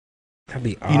That'd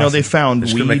be awesome. You know, they found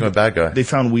Just weed. make him a bad guy. They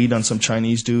found weed on some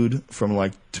Chinese dude from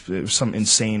like some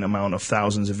insane amount of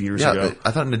thousands of years ago.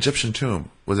 I thought an Egyptian tomb.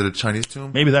 Was it a Chinese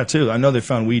tomb? Maybe that too. I know they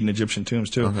found weed in Egyptian tombs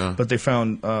too. Okay. But they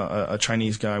found a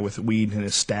Chinese guy with weed in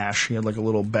his stash. He had like a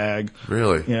little bag.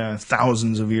 Really? Yeah,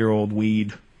 thousands of year old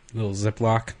weed. Little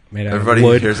Ziploc made out Everybody of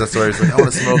wood. hears that story. He's like, I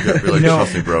want to smoke it. You're like,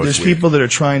 trust me, bro. There's it's weed. people that are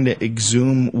trying to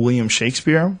exhume William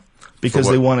Shakespeare because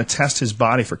For what? they want to test his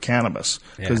body for cannabis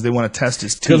because Yeah. they want to test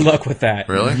his teeth. Good luck with that.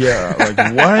 Really? Yeah, like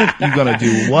what? You gonna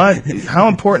do what? How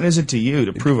important is it to you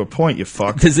to prove a point, you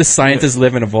fuck? Does this scientist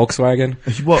live in a Volkswagen?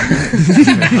 Well,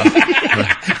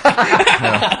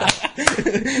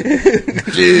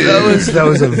 that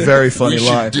was a very funny We should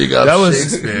line. dig up That was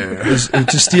Shakespeare.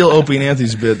 to steal Opie and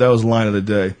Anthony's bit. That was line of the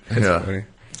day. Yeah. Funny.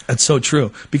 That's so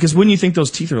true. Because wouldn't you think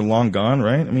those teeth are long gone,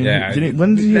 right? I mean, Yeah,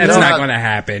 when did he that's live? not going to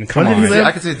happen. Come When did he on. live?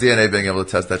 I could see DNA being able to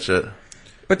test that shit.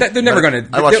 But they're never going to.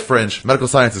 I watched Fringe. Medical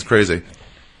science is crazy.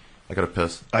 I gotta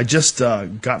piss. I just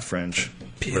got Fringe.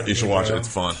 You should watch it. It's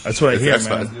fun. That's what I It's hear,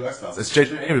 X-Files. man. It's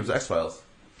J.J. Abrams' X-Files.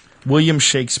 William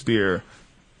Shakespeare,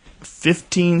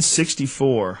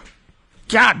 1564.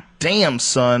 God damn,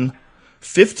 son.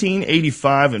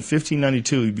 1585 and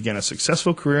 1592, he began a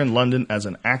successful career in London as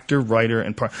an actor, writer,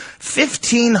 and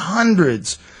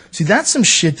 1500s. See, that's some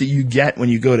shit that you get when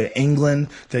you go to England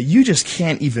that you just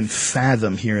can't even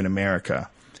fathom here in America.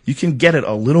 You can get it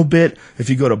a little bit if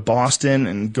you go to Boston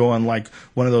and go on like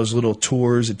one of those little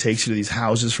tours. It takes you to these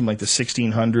houses from like the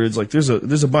 1600s. Like there's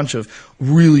a bunch of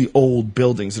really old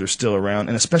buildings that are still around,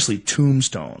 and especially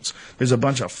tombstones. There's a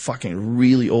bunch of fucking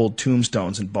really old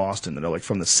tombstones in Boston that are like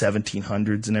from the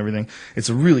 1700s and everything. It's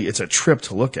a trip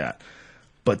to look at.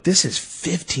 But this is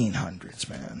 1500s,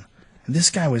 man. And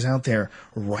this guy was out there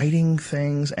writing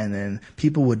things, and then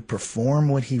people would perform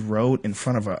what he wrote in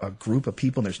front of a group of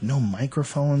people. There's no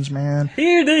microphones, man.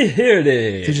 Hear they.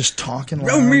 They're just talking loud.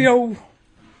 Romeo.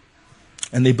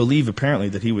 And they believe, apparently,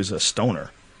 that he was a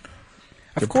stoner.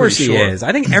 Of course he pretty sure. is.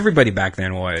 I think everybody back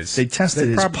then was. They tested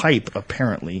his pipe,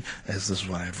 apparently, as this is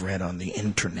what I've read on the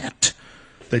internet,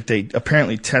 that they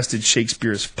apparently tested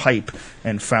Shakespeare's pipe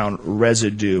and found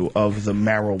residue of the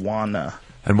marijuana.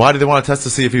 And why did they want to test to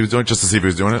see if he was doing it? Just to see if he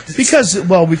was doing it? Because of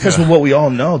what we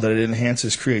all know, that it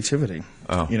enhances creativity.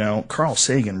 Oh. You know, Carl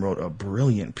Sagan wrote a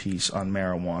brilliant piece on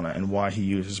marijuana and why he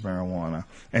uses marijuana.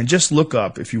 And just look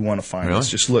up, if you want to find Really? this,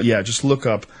 just look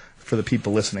up, for the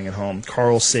people listening at home,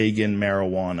 Carl Sagan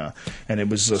marijuana. And it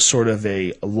was a sort of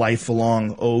a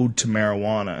lifelong ode to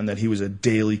marijuana, and that he was a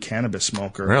daily cannabis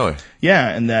smoker. Really? Yeah,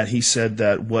 and that he said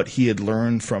that what he had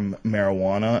learned from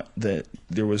marijuana, that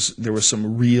there was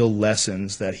some real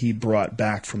lessons that he brought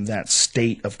back from that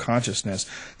state of consciousness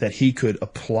that he could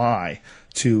apply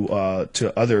to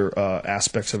other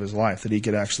aspects of his life, that he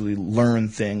could actually learn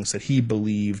things that he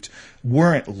believed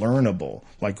weren't learnable,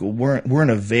 like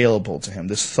weren't available to him.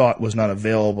 This thought was not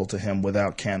available to him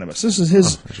without cannabis. This is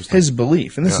his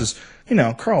belief, and this is, you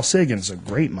know, Carl Sagan's a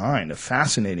great mind, a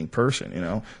fascinating person, you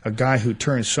know, a guy who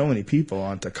turned so many people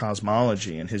onto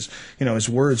cosmology, and his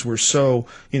words were so,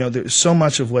 you know, there's so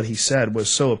much of what he said was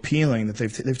so appealing that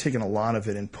they've taken a lot of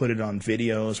it and put it on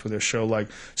videos where they show like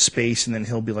space, and then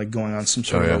he'll be like going on some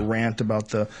sort of a rant about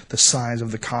the size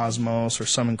of the cosmos or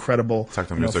some incredible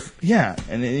Techno music.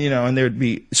 and you know, and they'd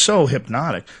be so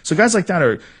hypnotic. So guys like that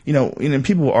are, you know, and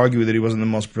people will argue that he wasn't the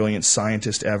most brilliant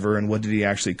scientist ever, and what did he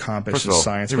actually accomplish First in of all,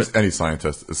 science? any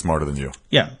scientist is smarter than you.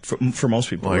 Yeah, for most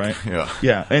people, Like, right? yeah.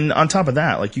 Yeah, and on top of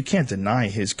that, like, you can't deny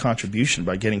his contribution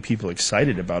by getting people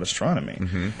excited about astronomy.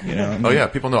 Mm-hmm. You know? Oh, yeah,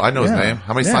 people know. I know his Yeah, name.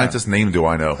 How many yeah. scientists' name do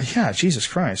I know? Yeah, Jesus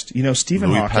Christ. You know,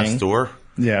 Stephen Louis Hawking. Pasteur?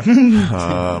 Yeah. Who's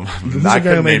Who's the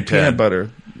guy who made peanut butter?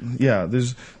 Yeah,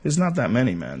 there's not that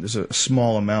many, man. There's a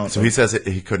small amount. So he says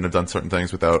he couldn't have done certain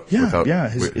things without...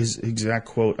 His exact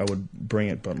quote, I would bring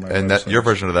it, but my And that your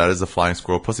version of that is the flying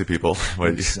squirrel pussy people.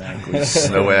 Exactly. There's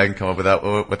no way I can come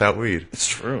up without weed. It's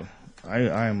true.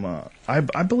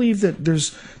 I believe that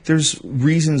there's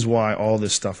reasons why all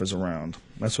this stuff is around.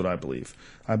 That's what I believe.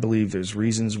 I believe there's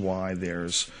reasons why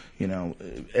there's, you know,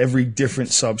 every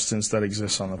different substance that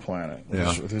exists on the planet.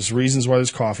 There's reasons why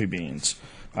there's coffee beans.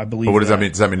 I believe. But what does that mean?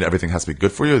 Does that mean everything has to be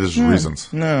good for you? Or there's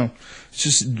reasons. No, it's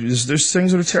just there's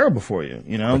things that are terrible for you.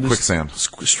 You know, Like quicksand.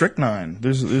 Strychnine.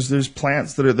 There's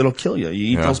plants that'll kill you.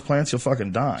 You eat those plants, you'll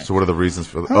fucking die. So what are the reasons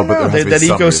for? But there has to be that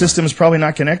some ecosystem is probably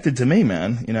not connected to me,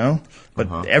 man. You know,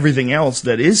 but everything else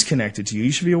that is connected to you,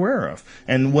 you should be aware of.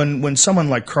 And when someone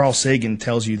like Carl Sagan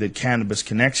tells you that cannabis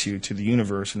connects you to the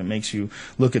universe, and it makes you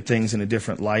look at things in a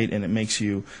different light, and it makes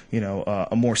you, you know,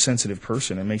 a more sensitive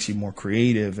person, it makes you more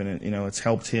creative, and it's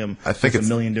helped him with a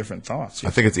million different thoughts.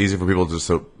 I think it's easy for people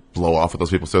to blow off with those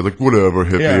people. So like, whatever,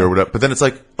 hippie Yeah. or whatever. But then it's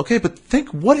like, okay, but think,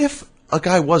 what if a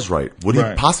guy was right? Would he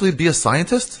Right. possibly be a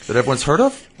scientist that everyone's heard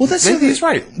of? Well, that's maybe the- he's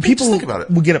right. People Just think about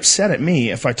it. will get upset at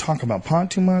me if I talk about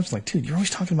pot too much. Like, dude, you're always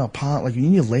talking about pot. Like, you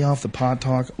need to lay off the pot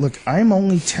talk. Look, I'm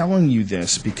only telling you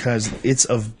this because it's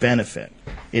of benefit.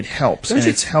 It helps, and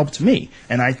it's helped me.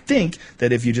 And I think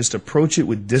that if you just approach it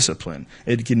with discipline,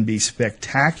 it can be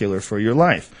spectacular for your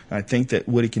life. And I think that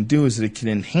what it can do is that it can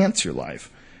enhance your life.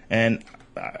 And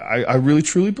I really,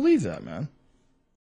 truly believe that, man.